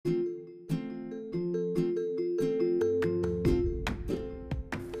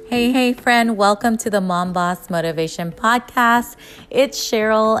Hey, friend, welcome to the Mom Boss Motivation Podcast. It's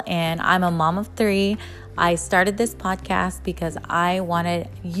Cheryl, and I'm a mom of three. I started this podcast because I wanted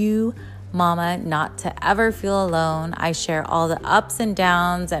you, mama, not to ever feel alone. I share all the ups and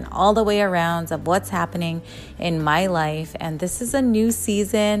downs and all the way arounds of what's happening in my life. And this is a new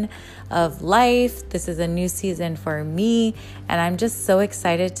season of life. This is a new season for me, and I'm just so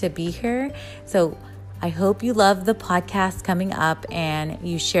excited to be here. So I hope you love the podcast coming up and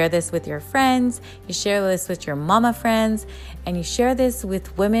you share this with your friends, you share this with your mama friends, and you share this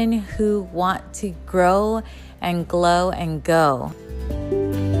with women who want to grow and glow and go.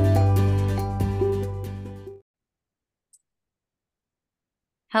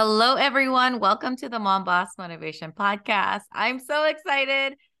 Hello, everyone. Welcome to the Mom Boss Motivation Podcast. I'm so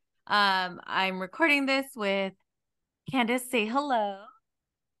excited. I'm recording this with Candace. Say hello.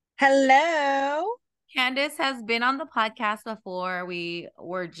 Hello. Candace has been on the podcast before. We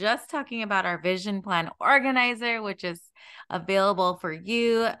were just talking about our vision plan organizer, which is available for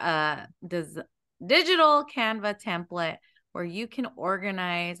you. This digital Canva template where you can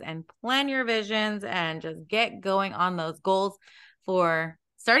organize and plan your visions and just get going on those goals for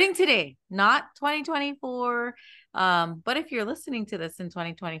starting today, not 2024. But if you're listening to this in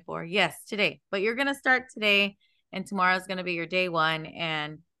 2024, yes, today. But you're going to start today, and tomorrow's going to be your day one.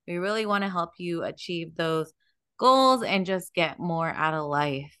 And we really want to help you achieve those goals and just get more out of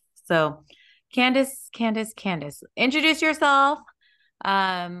life. So, Candace, introduce yourself.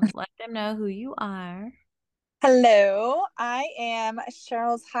 Let them know who you are. Hello. I am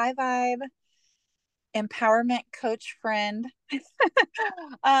Cheryl's high vibe empowerment coach friend.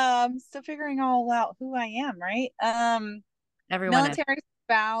 Still figuring all out who I am, right? Everyone is. Military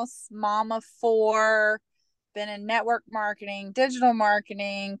spouse, mom of four, been in network marketing, digital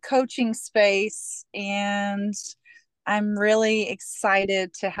marketing, coaching space, and I'm really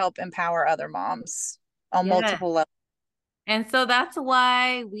excited to help empower other moms on Yeah. multiple levels. And so that's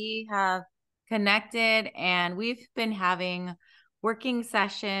why we have connected and we've been having working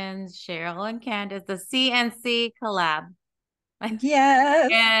sessions, Cheryl and Candace, the CNC collab.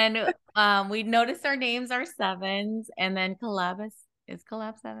 Yes. And we noticed our names are sevens, and then collab is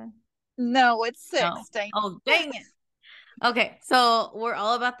collab seven? No, it's No. six. Dang. Oh, dang it. Okay, so we're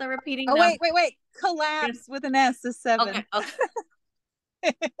all about the repeating Oh, numbers. wait. Collabs with an S is seven. Okay.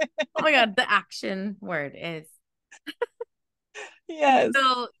 Oh my God, the action word is. Yes.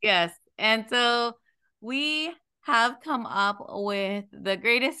 So, yes. And so we have come up with the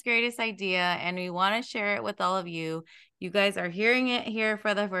greatest idea, and we want to share it with all of you. You guys are hearing it here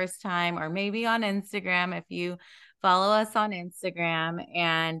for the first time, or maybe on Instagram if you follow us on Instagram.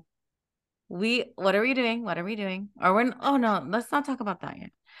 And what are we doing? Or oh no, let's not talk about that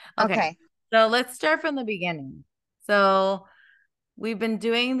yet. Okay. Okay. So let's start from the beginning. So we've been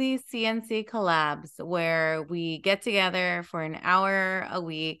doing these CNC collabs where we get together for an hour a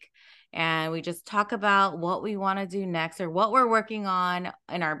week and we just talk about what we want to do next or what we're working on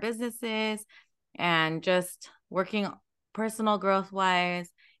in our businesses and just working personal growth wise.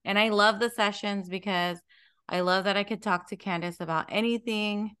 And I love the sessions because I love that I could talk to Candace about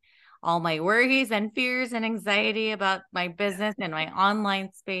anything, all my worries and fears and anxiety about my business and my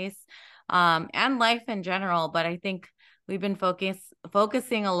online space, and life in general. But I think we've been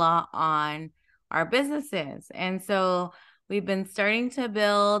focusing a lot on our businesses. And so we've been starting to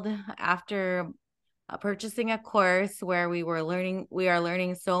build after purchasing a course where we are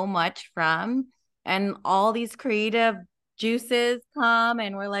learning so much from, and all these creative juices come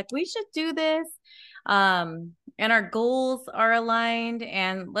and we're like, we should do this. And our goals are aligned.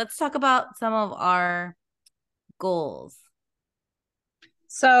 And let's talk about some of our goals.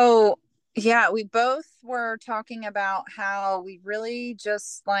 So, yeah, we both were talking about how we really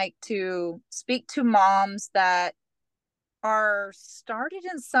just like to speak to moms that are started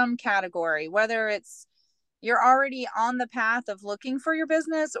in some category, whether it's you're already on the path of looking for your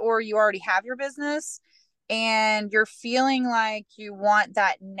business or you already have your business and you're feeling like you want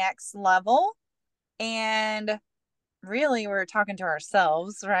that next level. And really, we're talking to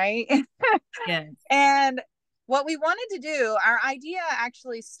ourselves, right? Yes. And what we wanted to do, our idea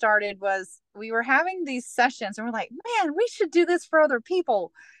actually started was we were having these sessions and we're like, man, we should do this for other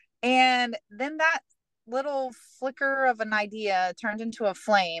people. And then that little flicker of an idea turned into a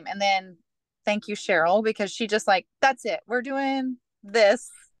flame. And then thank you, Cheryl, because she just like, that's it. We're doing this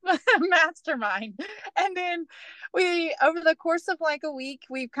mastermind. And then we over the course of like a week,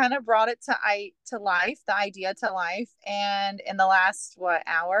 we've kind of brought it to life, the idea to life. And in the last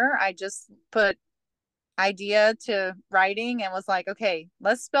hour, I just put idea to writing and was like, okay,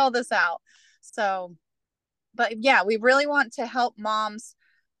 let's spell this out. So, but yeah, we really want to help moms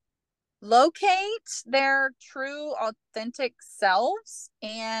locate their true authentic selves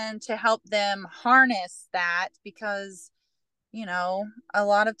and to help them harness that, because a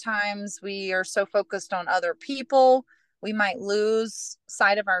lot of times we are so focused on other people, we might lose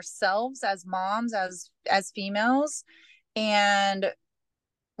sight of ourselves as moms, as females. And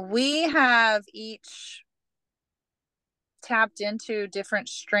we have each tapped into different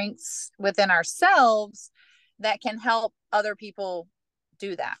strengths within ourselves that can help other people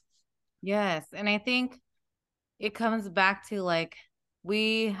do that. Yes. And I think it comes back to like,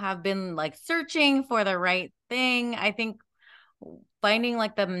 we have been like searching for the right thing. I think finding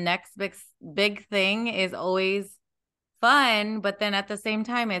like the next big thing is always fun, but then at the same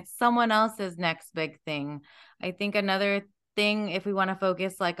time, it's someone else's next big thing. I think another thing, if we want to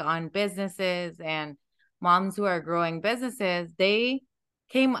focus like on businesses and moms who are growing businesses, they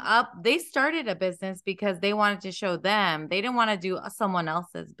started a business because they wanted to show them. They didn't want to do someone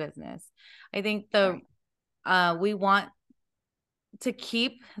else's business. I think we want to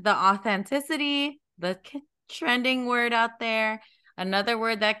keep the authenticity, the trending word out there. Another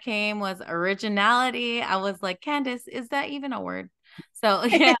word that came was originality. I was like, Candace, is that even a word? So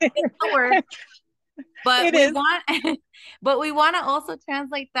yeah, it's a word. But it is. but we want to also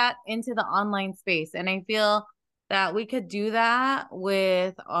translate that into the online space. And I feel that we could do that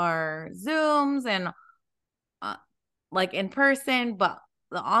with our Zooms and like in person, but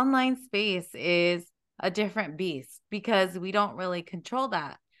the online space is a different beast because we don't really control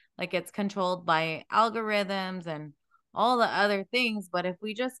that. Like it's controlled by algorithms and all the other things. But if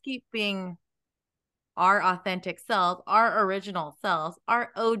we just keep being our authentic selves, our original selves, our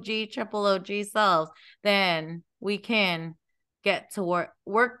OG, triple OG selves, then we can get to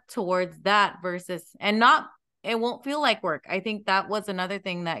work towards that versus, and not, it won't feel like work. I think that was another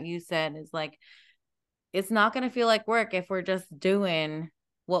thing that you said is like, it's not going to feel like work if we're just doing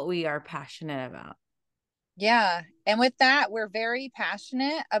what we are passionate about. Yeah. And with that, we're very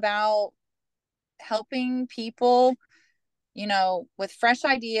passionate about helping people, with fresh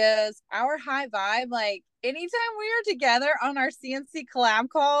ideas, our high vibe. Like anytime we are together on our CNC collab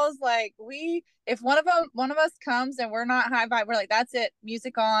calls, like if one of us comes and we're not high vibe, we're like, that's it,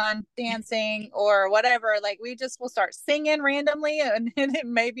 music on, dancing or whatever. Like we just will start singing randomly and it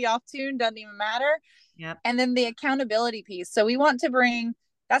may be off tune, doesn't even matter. Yep. And then the accountability piece. So we want to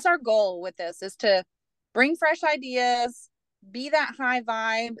that's our goal with this, is to bring fresh ideas, be that high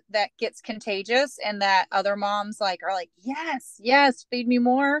vibe that gets contagious and that other moms are like, yes, yes, feed me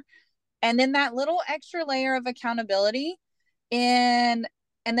more. And then that little extra layer of accountability. And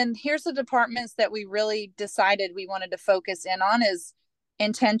then here's the departments that we really decided we wanted to focus in on is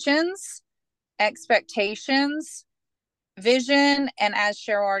intentions, expectations, vision, and as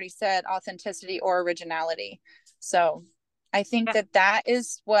Cheryl already said, authenticity or originality. So I think that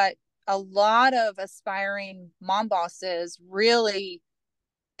is what a lot of aspiring mom bosses really,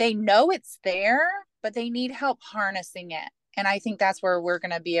 they know it's there, but they need help harnessing it. And I think that's where we're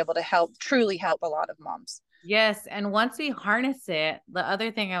going to be able to truly help a lot of moms. Yes. And once we harness it, the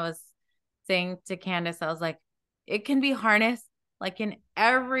other thing I was saying to Candace, I was like, it can be harnessed like in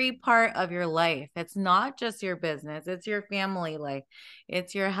every part of your life. It's not just your business, it's your family life,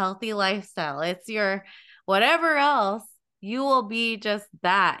 it's your healthy lifestyle, it's your whatever else. You will be just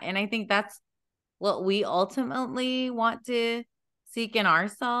that. And I think that's what we ultimately want to seek in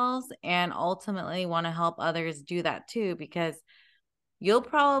ourselves, and ultimately want to help others do that too, because you'll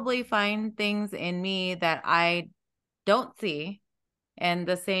probably find things in me that I don't see. And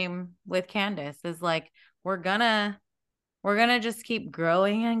the same with Candace is like, we're gonna just keep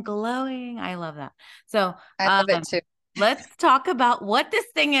growing and glowing. I love that. So I love it too. let's talk about what this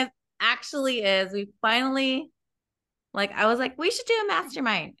thing actually is. We finally, like, I was like, we should do a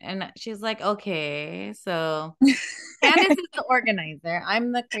mastermind. And she's like, okay. So Candace is the organizer.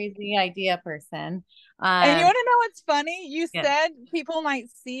 I'm the crazy idea person. And you want to know what's funny? You Yeah. said people might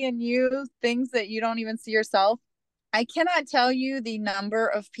see in you things that you don't even see yourself. I cannot tell you the number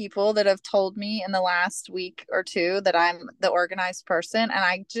of people that have told me in the last week or two that I'm the organized person. And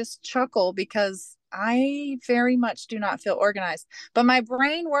I just chuckle because I very much do not feel organized, but my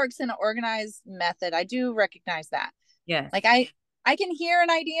brain works in an organized method. I do recognize that. Yes. Like I can hear an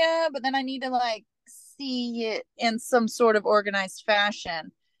idea, but then I need to see it in some sort of organized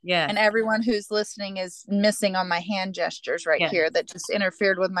fashion. Yes. And everyone who's listening is missing on my hand gestures right here that just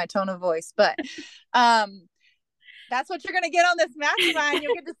interfered with my tone of voice. But that's what you're going to get on this mastermind.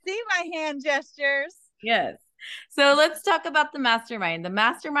 You'll get to see my hand gestures. Yes. So let's talk about the mastermind. The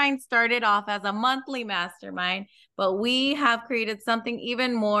mastermind started off as a monthly mastermind, but we have created something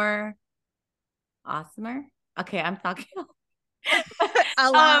even more awesomer. Okay, I'm talking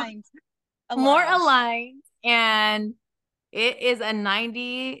aligned. more aligned. And it is a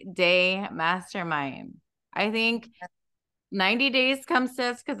 90-day mastermind. I think 90 days comes to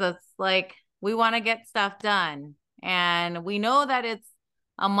us because it's like we want to get stuff done. And we know that it's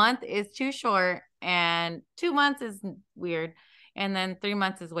a month is too short and 2 months is weird. And then 3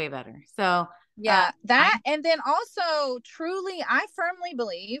 months is way better. So yeah, and then also truly, I firmly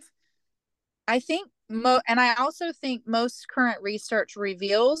believe, I think, and I also think most current research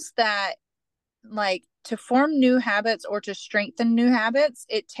reveals that, like, to form new habits or to strengthen new habits,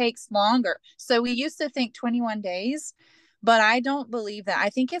 it takes longer. So we used to think 21 days, but I don't believe that. I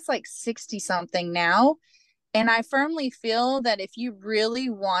think it's like 60 something now. And I firmly feel that if you really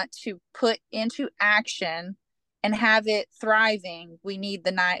want to put into action and have it thriving, we need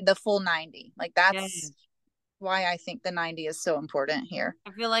the full 90. Like, that's why I think the 90 is so important here.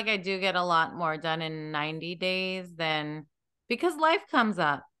 I feel like I do get a lot more done in 90 days than, because life comes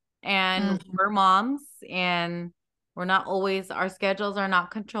up and we're moms and we're not always, our schedules are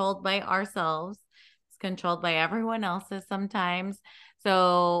not controlled by ourselves. It's controlled by everyone else's sometimes.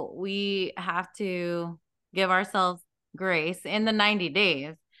 So we have to give ourselves grace in the 90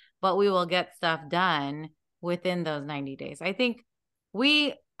 days, but we will get stuff done within those 90 days. I think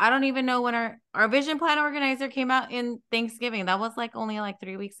I don't even know when our vision plan organizer came out in Thanksgiving. That was like only like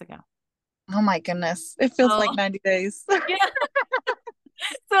 3 weeks ago. Oh my goodness. It feels like 90 days. Yeah.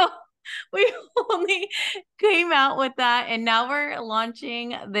 So we only came out with that. And now we're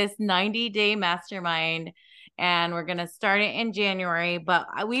launching this 90-day mastermind. And we're going to start it in January. But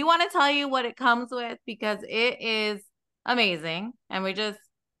we want to tell you what it comes with because it is amazing. And we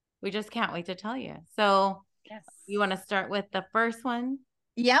just can't wait to tell you. So yes. You want to start with the first one?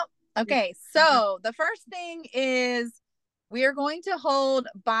 Yep. Okay. So the first thing is we are going to hold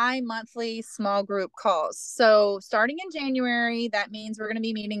bi-monthly small group calls. So starting in January, that means we're going to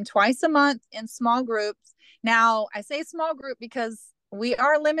be meeting twice a month in small groups. Now, I say small group because we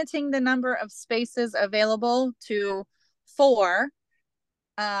are limiting the number of spaces available to 4.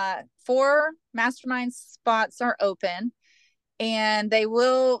 4 mastermind spots are open. And they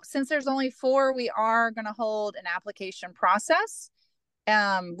will, since there's only 4, we are going to hold an application process.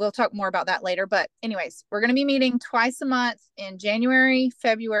 We'll talk more about that later. But anyways, we're going to be meeting twice a month in January,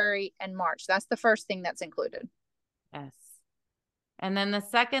 February, and March. That's the first thing that's included. Yes. And then the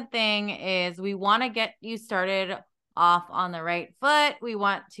second thing is we want to get you started off on the right foot. We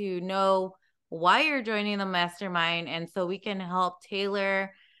want to know why you're joining the mastermind. And so we can help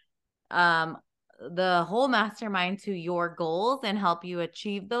tailor the whole mastermind to your goals and help you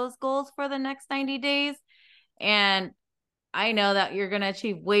achieve those goals for the next 90 days. And I know that you're going to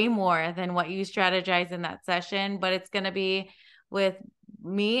achieve way more than what you strategize in that session, but it's going to be with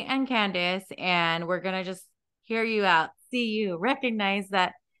me and Candace, and we're going to just hear you out, see you, recognize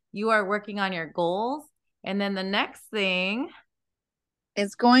that you are working on your goals. And then the next thing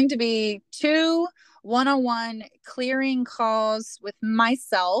is going to be 2 one-on-one clearing calls with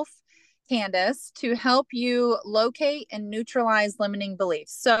myself, Candace, to help you locate and neutralize limiting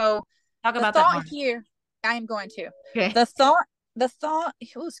beliefs. So talk about the thought that here, I am going to. Okay. The thought, the thought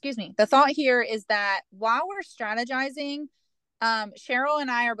here is that while we're strategizing, Cheryl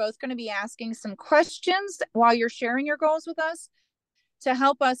and I are both going to be asking some questions while you're sharing your goals with us to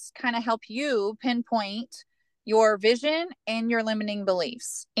help us kind of help you pinpoint your vision and your limiting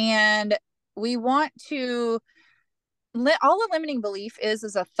beliefs. And we want to all a limiting belief is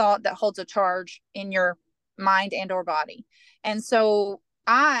a thought that holds a charge in your mind and or body. And so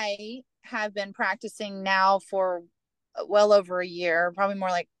I have been practicing now for well over a year, probably more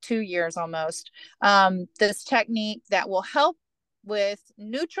like 2 years almost, this technique that will help with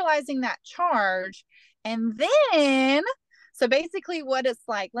neutralizing that charge. And then, so basically what it's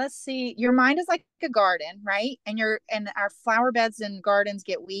like, let's see, your mind is like a garden, right? And our flower beds and gardens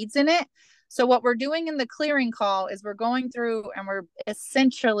get weeds in it. So what we're doing in the clearing call is we're going through and we're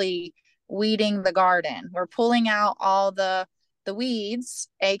essentially weeding the garden. We're pulling out all the weeds,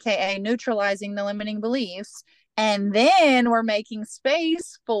 aka neutralizing the limiting beliefs. And then we're making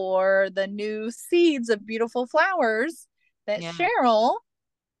space for the new seeds of beautiful flowers that Cheryl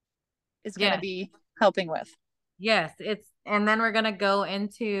is going to be helping with. Yes, and then we're going to go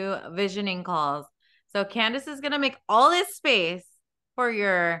into visioning calls. So Candace is going to make all this space for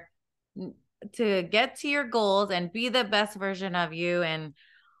to get to your goals and be the best version of you and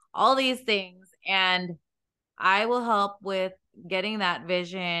all these things. And I will help with getting that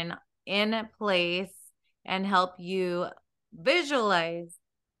vision in place and help you visualize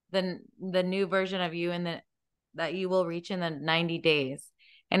the new version of you that you will reach in the 90 days.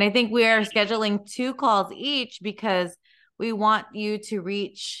 And I think we are scheduling 2 calls each because we want you to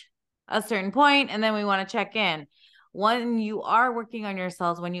reach a certain point, and then we want to check in. When you are working on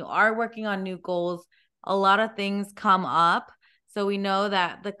yourselves, when you are working on new goals, a lot of things come up. So we know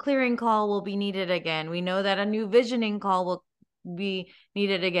that the clearing call will be needed again. We know that a new visioning call will be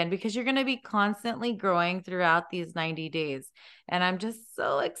needed again, because you're going to be constantly growing throughout these 90 days. And I'm just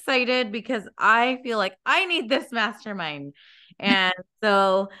so excited because I feel like I need this mastermind. And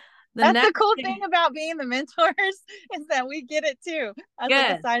so that's the cool thing about being the mentors is that we get it too as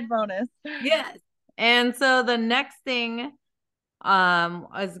like a side bonus. Yes. And so the next thing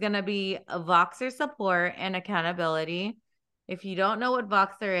is going to be a Voxer support and accountability. If you don't know what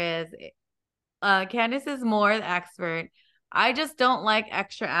Voxer is, Candace is more the expert. I just don't like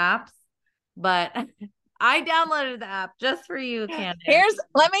extra apps, but I downloaded the app just for you, Candace.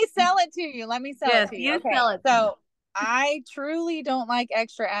 Let me sell it to you. Let me sell it to you. Okay. Sell it so I truly don't like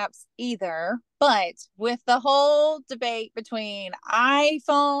extra apps either, but with the whole debate between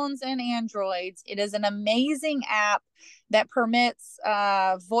iPhones and Androids, it is an amazing app that permits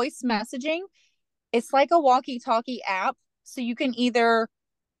voice messaging. It's like a walkie-talkie app, so you can either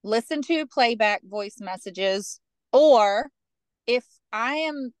listen to playback voice messages, or if I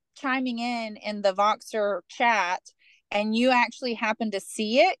am chiming in the Voxer chat and you actually happen to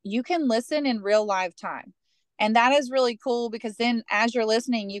see it, you can listen in real live time. And that is really cool, because then as you're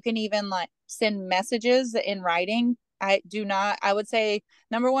listening, you can even like send messages in writing. I would say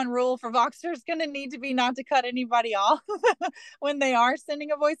number one rule for Voxer is going to need to be not to cut anybody off when they are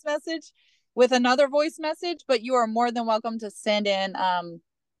sending a voice message with another voice message, but you are more than welcome to send in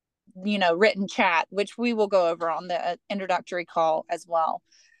written chat, which we will go over on the introductory call as well.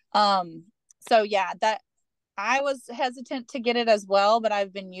 So yeah, that I was hesitant to get it as well, but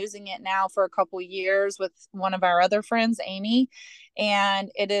I've been using it now for a couple of years with one of our other friends, Amy, and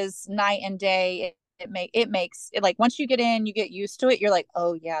it is night and day. It makes it, like, once you get in, you get used to it. You're like,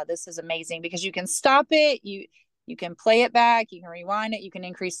 oh yeah, this is amazing, because you can stop it, you can play it back, you can rewind it, you can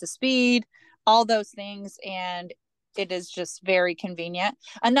increase the speed, all those things, and it is just very convenient.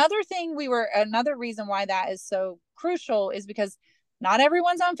 Another reason why that is so crucial is because not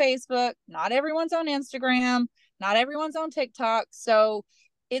everyone's on Facebook, not everyone's on Instagram, not everyone's on TikTok. So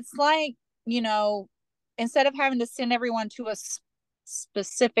it's like, instead of having to send everyone to a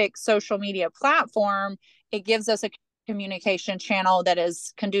specific social media platform, it gives us a communication channel that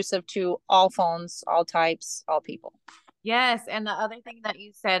is conducive to all phones, all types, all people. Yes. And the other thing that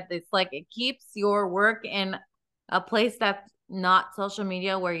you said, it's like it keeps your work in a place that's not social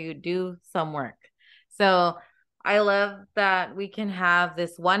media, where you do some work. So I love that we can have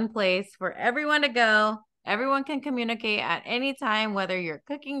this one place for everyone to go. Everyone can communicate at any time, whether you're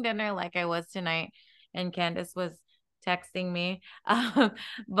cooking dinner like I was tonight and Candace was texting me.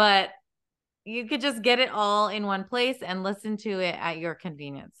 But you could just get it all in one place and listen to it at your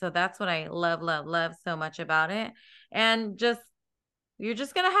convenience. So that's what I love, love, love so much about it. And you're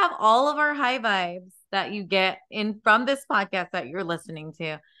just going to have all of our high vibes that you get from this podcast that you're listening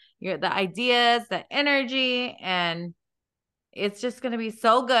to. The ideas, the energy, and it's just going to be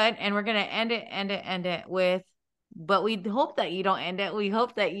so good. And we're going to end it with, but we hope that you don't end it. We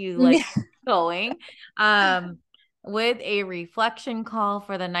hope that you like going with a reflection call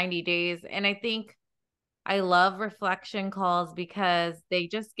for the 90 days. And I think I love reflection calls because they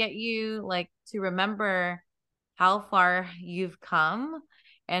just get you like to remember how far you've come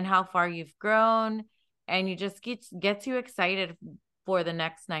and how far you've grown. And you just get you excited for the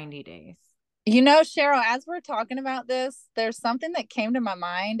next 90 days. Cheryl, as we're talking about this, there's something that came to my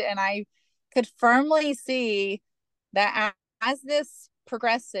mind, and I could firmly see that as this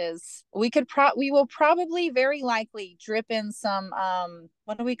progresses, we will probably very likely drip in some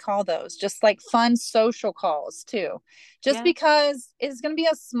what do we call those? Just like fun social calls too. Just because it's going to be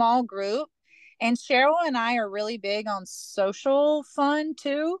a small group, and Cheryl and I are really big on social fun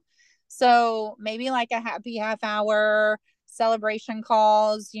too. So maybe like a happy half hour, celebration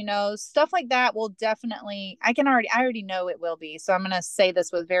calls, stuff like that will definitely, I already know it will be. So I'm going to say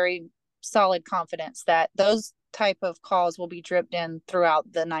this with very solid confidence that those type of calls will be dripped in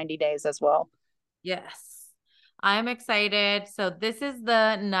throughout the 90 days as well. Yes. I'm excited. So this is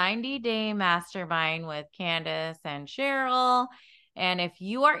the 90-day mastermind with Candace and Cheryl. And if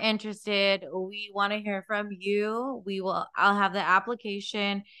you are interested, we want to hear from you. I'll have the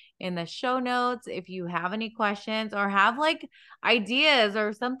application in the show notes. If you have any questions or have like ideas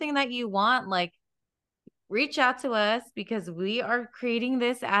or something that you want, like reach out to us, because we are creating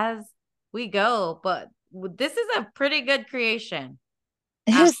this as we go. But this is a pretty good creation.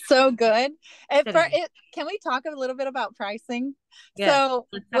 It is so good. Can we talk a little bit about pricing? Yes, so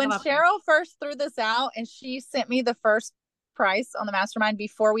when Cheryl first threw this out and she sent me the first price on the mastermind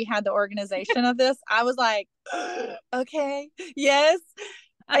before we had the organization of this, I was like, okay, yes.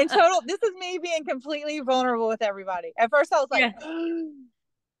 And total, this is me being completely vulnerable with everybody. At first, I was like,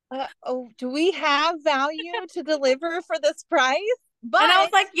 Yeah. oh, do we have value to deliver for this price? But And I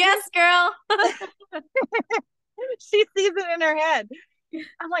was like, yes, girl. she sees it in her head.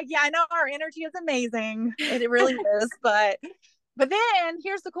 I'm like, yeah, I know our energy is amazing. It really is. But then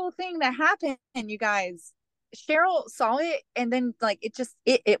here's the cool thing that happened, you guys. Cheryl saw it and then like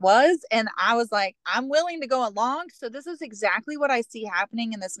it was, and I was like, I'm willing to go along. So this is exactly what I see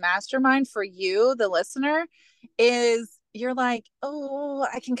happening in this mastermind for you, the listener, is you're like, oh,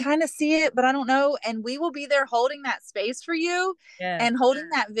 I can kind of see it, but I don't know. And we will be there holding that space for you Yeah. and holding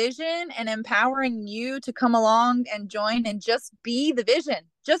that vision and empowering you to come along and join and just be the vision.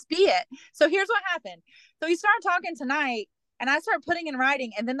 Just be it. So here's what happened. So we started talking tonight and I start putting in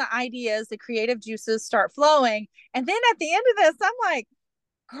writing, and then the ideas, the creative juices start flowing. And then at the end of this, I'm like,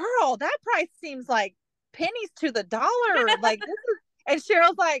 girl, that price seems like pennies to the dollar. Like this is, and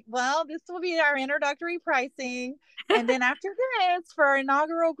Cheryl's like, well, this will be our introductory pricing. And then after this, for our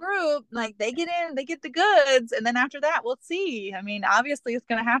inaugural group, like they get in, they get the goods. And then after that, we'll see. I mean, obviously it's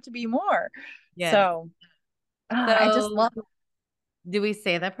going to have to be more. Yes. So I just So love. do we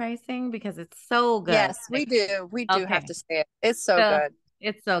say the pricing? Because it's so good. Yes, we Like, do. We do have okay. to say it. It's so So good.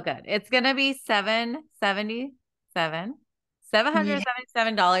 it's so good. It's gonna be $777, Yeah.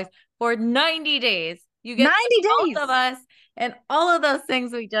 $777 for 90 days. You get 90 both of days. us and all of those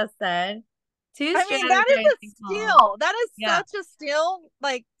things we just said. Two I mean, that is a strategizing calls. steal. That is Yeah. such a steal.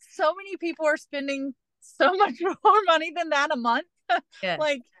 Like, so many people are spending so much more money than that a month. Yeah.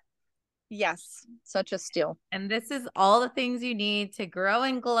 Like, yes, such a steal. And this is all the things you need to grow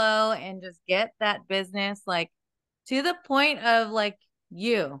and glow and just get that business like to the point of like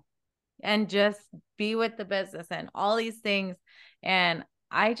you and just be with the business and all these things. And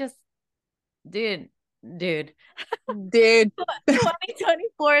I just, dude, Dude,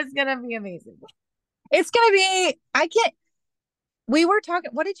 2024 is going to be amazing. it's going to be, I can't, we were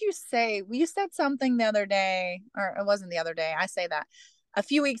talking, what did you say? You said something the other day, or it wasn't the other day. I say that a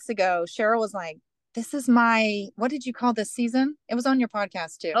few weeks ago. Cheryl was like, this is my, what did you call this season? It was on your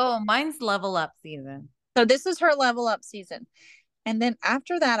podcast too. Oh, mine's level up season. So this is her level up season. And then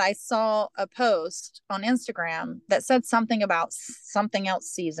after that, I saw a post on Instagram that said something about something else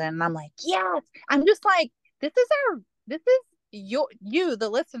season. And I'm like, yes. I'm just like, this is you, the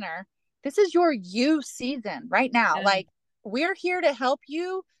listener. This is your you season right now. Yeah. Like, we're here to help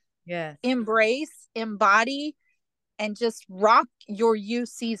you Yes. embrace, embody, and just rock your you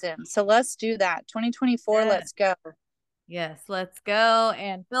season. So let's do that. 2024, Yes. let's go. Yes, let's go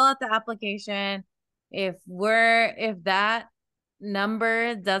and fill out the application. If that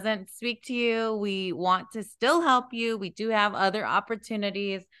number doesn't speak to you, we want to still help you. We do have other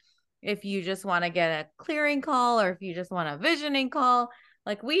opportunities. If you just want to get a clearing call or if you just want a visioning call,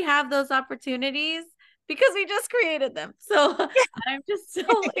 like we have those opportunities because we just created them. So I'm just so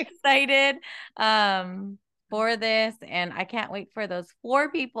excited for this. And I can't wait for those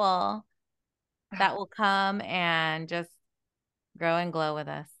 4 people that will come and just grow and glow with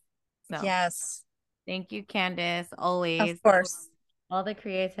us. So Yes, thank you, Candace, always. of course. All the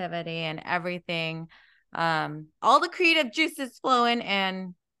creativity and everything. All the creative juices flowing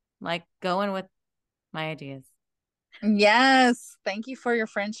and like going with my ideas. Yes. Thank you for your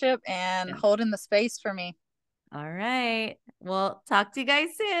friendship and Yeah. holding the space for me. All right. Well, talk to you guys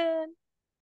soon.